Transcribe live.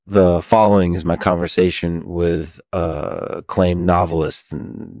The following is my conversation with acclaimed novelist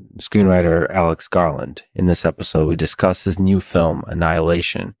and screenwriter Alex Garland. In this episode, we discuss his new film,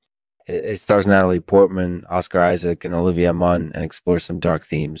 Annihilation. It stars Natalie Portman, Oscar Isaac, and Olivia Munn, and explores some dark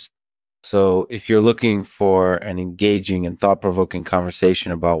themes. So if you're looking for an engaging and thought-provoking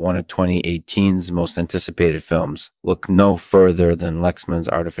conversation about one of 2018's most anticipated films, look no further than Lexman's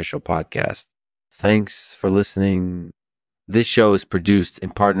Artificial Podcast. Thanks for listening. This show is produced in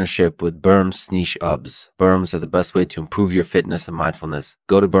partnership with Berms Sneesh Ubs. Berms are the best way to improve your fitness and mindfulness.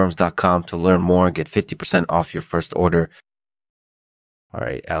 Go to berms.com to learn more and get 50% off your first order. All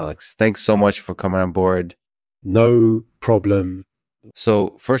right, Alex, thanks so much for coming on board. No problem.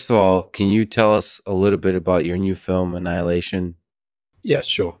 So, first of all, can you tell us a little bit about your new film, Annihilation? Yes,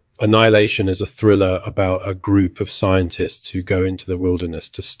 sure. Annihilation is a thriller about a group of scientists who go into the wilderness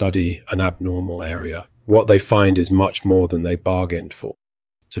to study an abnormal area. What they find is much more than they bargained for.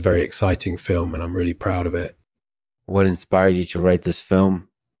 It's a very exciting film, and I'm really proud of it. What inspired you to write this film?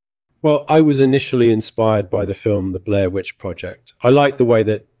 Well, I was initially inspired by the film The Blair Witch Project. I liked the way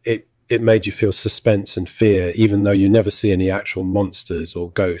that it made you feel suspense and fear, even though you never see any actual monsters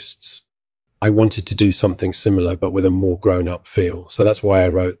or ghosts. I wanted to do something similar, but with a more grown-up feel. So that's why I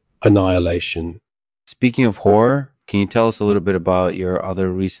wrote Annihilation. Speaking of horror, can you tell us a little bit about your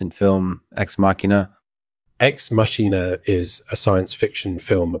other recent film, Ex Machina? Ex Machina is a science fiction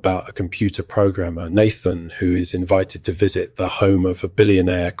film about a computer programmer, Nathan, who is invited to visit the home of a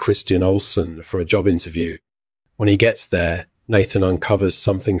billionaire, Christian Olsen, for a job interview. When he gets there, Nathan uncovers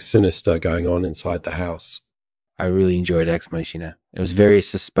something sinister going on inside the house. I really enjoyed Ex Machina. It was very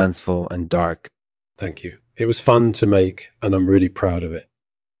suspenseful and dark. Thank you. It was fun to make, and I'm really proud of it.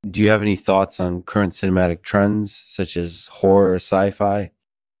 Do you have any thoughts on current cinematic trends, such as horror or sci-fi?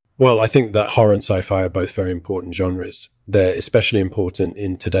 Well, I think that horror and sci-fi are both very important genres. They're especially important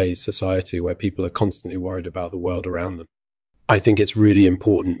in today's society where people are constantly worried about the world around them. I think it's really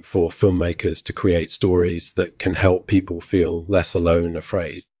important for filmmakers to create stories that can help people feel less alone and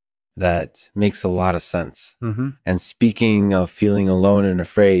afraid. That makes a lot of sense. Mm-hmm. And speaking of feeling alone and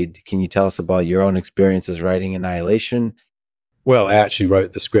afraid, can you tell us about your own experiences writing Annihilation? Well, I actually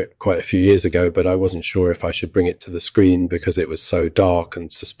wrote the script quite a few years ago, but I wasn't sure if I should bring it to the screen because it was so dark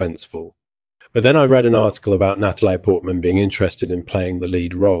and suspenseful. But then I read an article about Natalie Portman being interested in playing the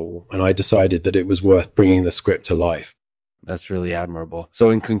lead role, and I decided that it was worth bringing the script to life. That's really admirable.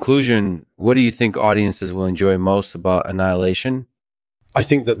 So in conclusion, what do you think audiences will enjoy most about Annihilation? I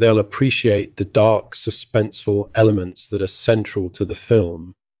think that they'll appreciate the dark, suspenseful elements that are central to the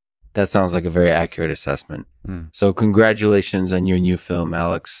film. That sounds like a very accurate assessment. So congratulations on your new film,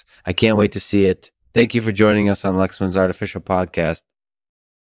 Alex. I can't wait to see it. Thank you for joining us on Lexman's Artificial Podcast.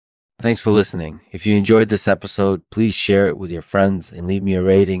 Thanks for listening. If you enjoyed this episode, please share it with your friends and leave me a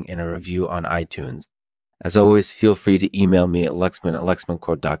rating and a review on iTunes. As always, feel free to email me at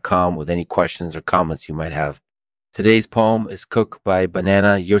lexman@lexmancorp.com with any questions or comments you might have. Today's poem is Cook by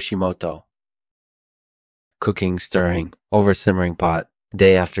Banana Yoshimoto. Cooking, stirring, over simmering pot.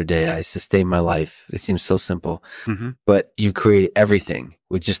 Day after day, I sustain my life. It seems so simple, but you create everything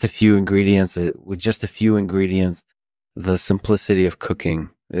with just a few ingredients. The simplicity of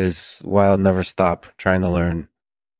cooking is why I'll never stop trying to learn.